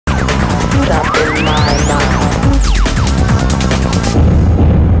up in my mind.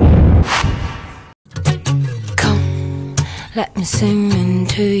 Come, let me sing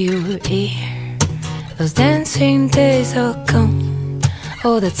into your ear. Those dancing days are gone.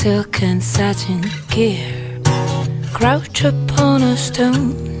 All that silk and satin gear. Crouch upon a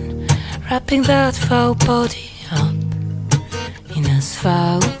stone, wrapping that foul body up in as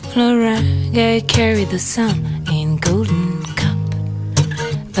foul a rag. I carry the sun in golden cup,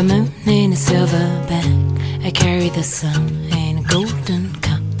 the moon in a silver bag. I carry the sun in a golden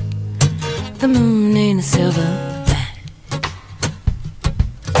cup, the moon in a silver bag.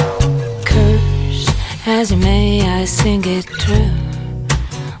 Curse as you may, I sing it true.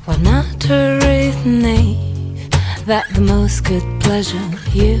 What matter if knave that the most could pleasure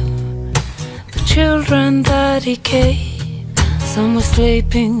you? The children that he gave, some were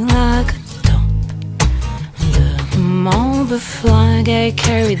sleeping like a dog. Under the marble flag, I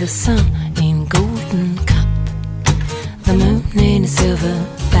carry the sun in golden cup, the moon in a silver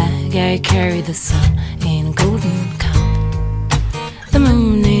bag. I carry the sun in golden cup, the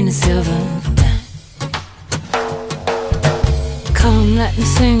moon in a silver bag. Come, let me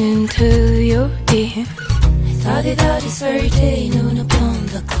sing into your ear. I thought this very day, noon upon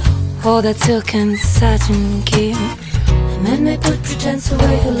the clock. All that silk and satin gear. A man may put pretense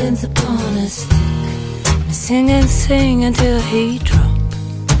away who leans upon a stick. We sing and sing until he drop.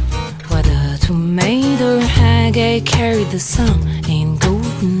 Whether to maid or hag, I carry the sun in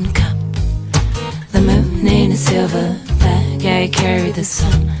golden cup, the moon in a silver bag. I carry the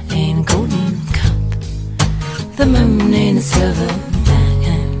sun in golden cup, the moon in a silver bag.